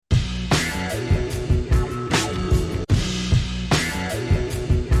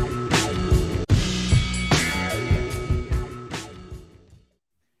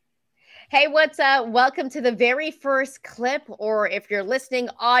Hey, what's up? Welcome to the very first clip, or if you're listening,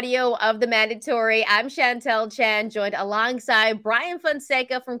 audio of The Mandatory. I'm Chantel Chan, joined alongside Brian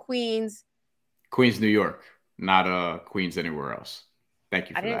Fonseca from Queens. Queens, New York, not Queens anywhere else.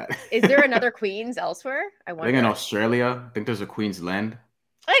 Thank you for that. Is there another Queens elsewhere? I think in Australia, I think there's a Queensland.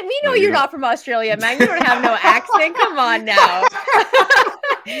 We know you're not from Australia, man. You don't have no accent. Come on now.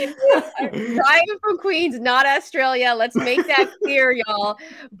 Brian from Queens, not Australia. Let's make that clear, y'all.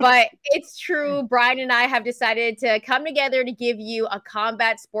 But it's true. Brian and I have decided to come together to give you a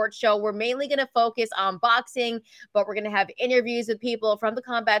combat sports show. We're mainly going to focus on boxing, but we're going to have interviews with people from the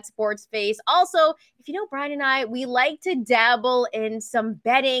combat sports space. Also, if you know Brian and I, we like to dabble in some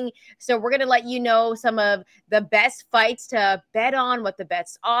betting. So we're going to let you know some of the best fights to bet on, what the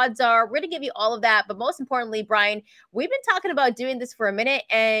best odds are. We're going to give you all of that. But most importantly, Brian, we've been talking about doing this for a minute,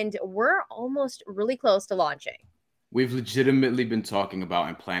 and we're almost really close to launching. We've legitimately been talking about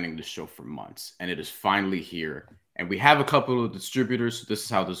and planning the show for months, and it is finally here. And we have a couple of distributors. So this is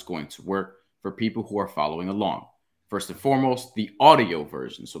how this is going to work for people who are following along. First and foremost, the audio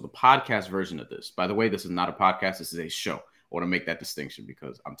version. So the podcast version of this. By the way, this is not a podcast. This is a show. I want to make that distinction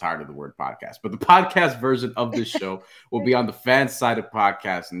because I'm tired of the word podcast. But the podcast version of this show will be on the Fansided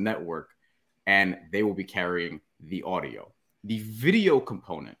Podcast Network, and they will be carrying the audio. The video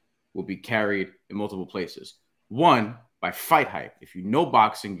component will be carried in multiple places. One, by Fight Hype. If you know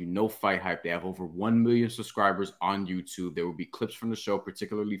boxing, you know Fight Hype. They have over 1 million subscribers on YouTube. There will be clips from the show,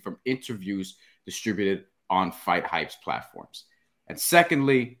 particularly from interviews distributed on Fight Hype's platforms. And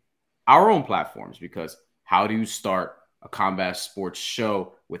secondly, our own platforms, because how do you start a combat sports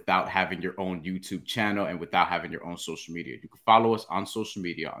show without having your own YouTube channel and without having your own social media? You can follow us on social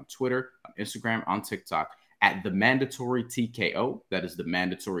media, on Twitter, on Instagram, on TikTok, at The Mandatory TKO. That is The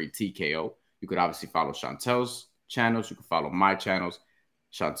Mandatory TKO. You could obviously follow Chantel's channels. You can follow my channels.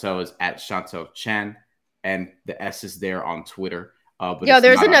 Chantel is at Chantel Chan, and the S is there on Twitter.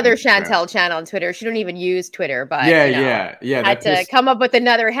 There's another Chantel Chan on Twitter. She don't even use Twitter, but yeah. Had to come up with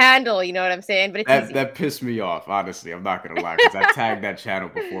another handle. You know what I'm saying? But that pissed me off. Honestly, I'm not gonna lie, because I tagged that channel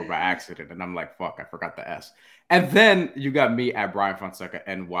before by accident, and I'm like, fuck, I forgot the S. And then you got me at Brian Fonseca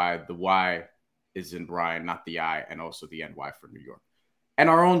NY. The Y is in Brian, not the I, and also the NY for New York. And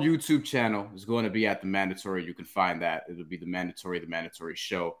our own YouTube channel is going to be at The Mandatory. You can find that. It'll be The Mandatory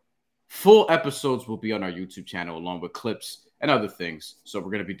Show. Full episodes will be on our YouTube channel along with clips and other things. So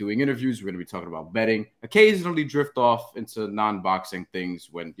we're going to be doing interviews. We're going to be talking about betting, occasionally drift off into non-boxing things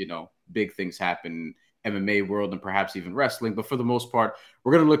when, big things happen in MMA world and perhaps even wrestling. But for the most part,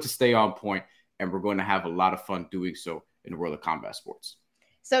 we're going to look to stay on point, and we're going to have a lot of fun doing so in the world of combat sports.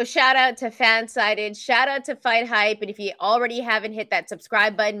 So shout out to Fansided, shout out to Fight Hype. And if you already haven't hit that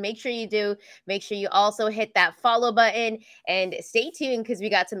subscribe button, make sure you do. Make sure you also hit that follow button, and stay tuned because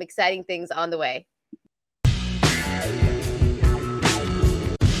we got some exciting things on the way.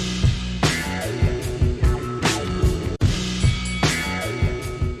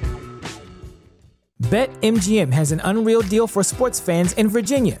 BetMGM has an unreal deal for sports fans in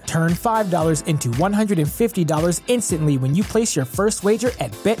Virginia. Turn $5 into $150 instantly when you place your first wager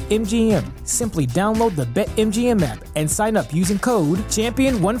at BetMGM. Simply download the BetMGM app and sign up using code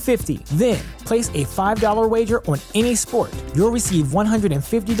Champion150. Then, place a $5 wager on any sport. You'll receive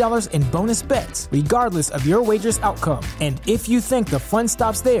 $150 in bonus bets, regardless of your wager's outcome. And if you think the fun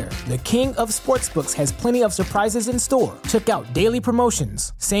stops there, the king of sportsbooks has plenty of surprises in store. Check out daily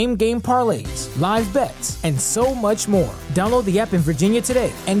promotions, same-game parlays, live bets, and so much more. Download the app in Virginia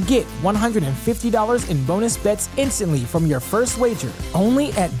today and get $150 in bonus bets instantly from your first wager.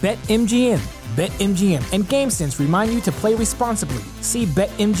 Only at BetMGM. BetMGM and GameSense remind you to play responsibly. See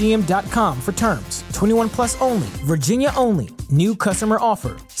BetMGM.com for terms. 21 plus only. Virginia only. New customer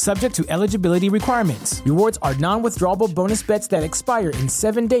offer. Subject to eligibility requirements. Rewards are non-withdrawable bonus bets that expire in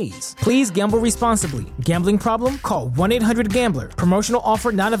 7 days. Please gamble responsibly. Gambling problem? Call 1-800-GAMBLER. Promotional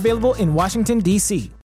offer not available in Washington, D.C.